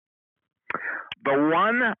The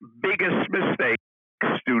one biggest mistake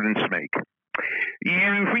students make.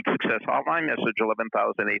 You've reached Success Hotline, message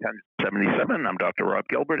 11,877. I'm Dr. Rob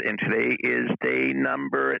Gilbert, and today is day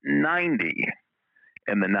number 90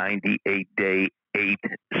 in the 98-day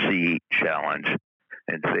 8C challenge.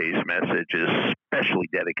 And today's message is specially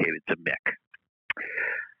dedicated to Mick.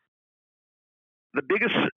 The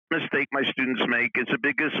biggest mistake my students make is the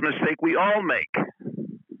biggest mistake we all make.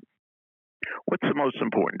 What's the most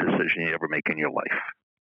important decision you ever make in your life?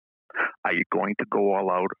 Are you going to go all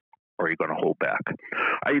out, or are you going to hold back?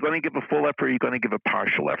 Are you going to give a full effort, or are you going to give a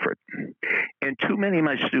partial effort? And too many of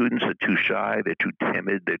my students are too shy, they're too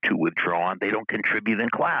timid, they're too withdrawn, they don't contribute in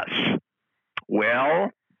class.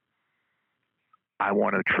 Well, I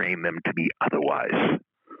want to train them to be otherwise.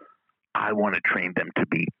 I want to train them to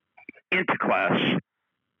be into class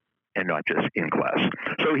and not just in class.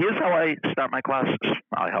 So here's how I start my classes.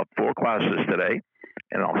 I have 4 classes today,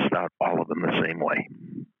 and I'll start all of them the same way.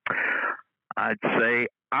 I'd say,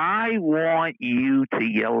 I want you to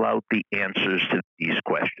yell out the answers to these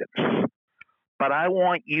questions, but I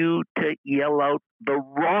want you to yell out the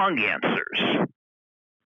wrong answers.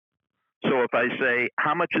 So if I say,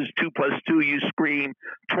 how much is 2 plus 2? You scream,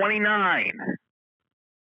 29.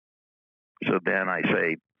 So then I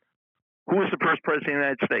say, who was the first president of the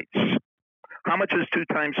United States? How much is 2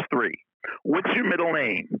 times 3? What's your middle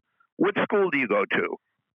name? What school do you go to?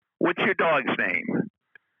 What's your dog's name?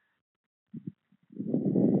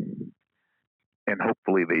 And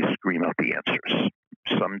hopefully they scream out the answers.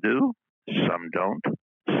 Some do, some don't,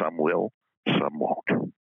 some will, some won't.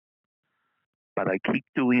 But I keep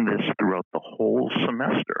doing this throughout the whole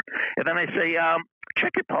semester. And then I say,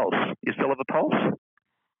 check your pulse. You still have a pulse?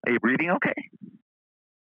 Are you breathing okay?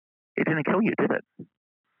 It didn't kill you, did it?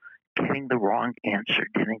 Getting the wrong answer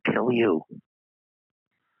didn't kill you.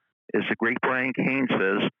 As the great Brian Cain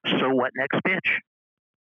says, so what next pitch?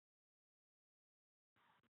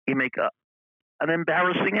 You make an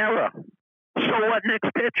embarrassing error. So what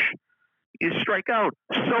next pitch? You strike out.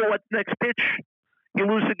 So what next pitch? You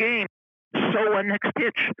lose the game. So what next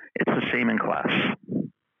pitch? It's the same in class.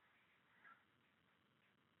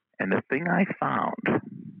 And the thing I found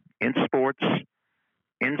in sports,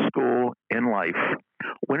 in school, in life,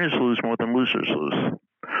 winners lose more than losers lose.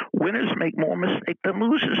 Winners make more mistakes than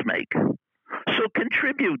losers make. So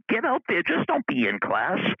contribute. Get out there. Just don't be in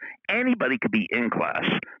class. Anybody could be in class.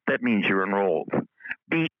 That means you're enrolled.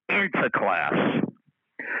 Be into class.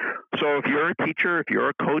 So if you're a teacher, if you're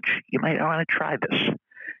a coach, you might want to try this.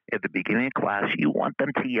 At the beginning of class, you want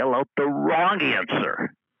them to yell out the wrong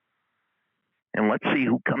answer. And let's see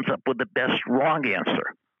who comes up with the best wrong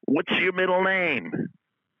answer. What's your middle name?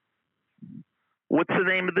 What's the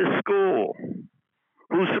name of this school?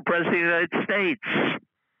 Who's the president of the United States?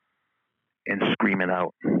 And scream it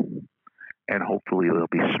out. And hopefully they'll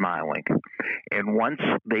be smiling. And once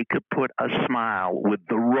they could put a smile with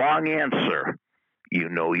the wrong answer, you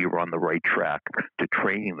know you're on the right track to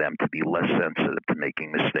training them to be less sensitive to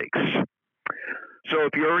making mistakes. So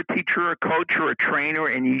if you're a teacher, a coach, or a trainer,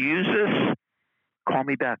 and you use this, call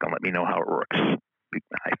me back and let me know how it works.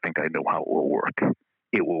 I think I know how it will work.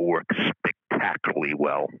 It will work spectacularly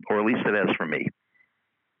well, or at least it has for me.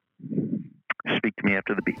 Speak to me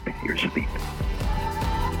after the beep. Here's the beep.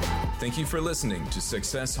 Thank you for listening to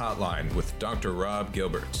Success Hotline with Dr. Rob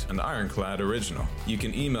Gilbert, an Ironclad original. You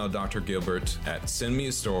can email Dr. Gilbert at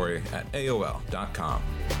sendmeastory@aol.com.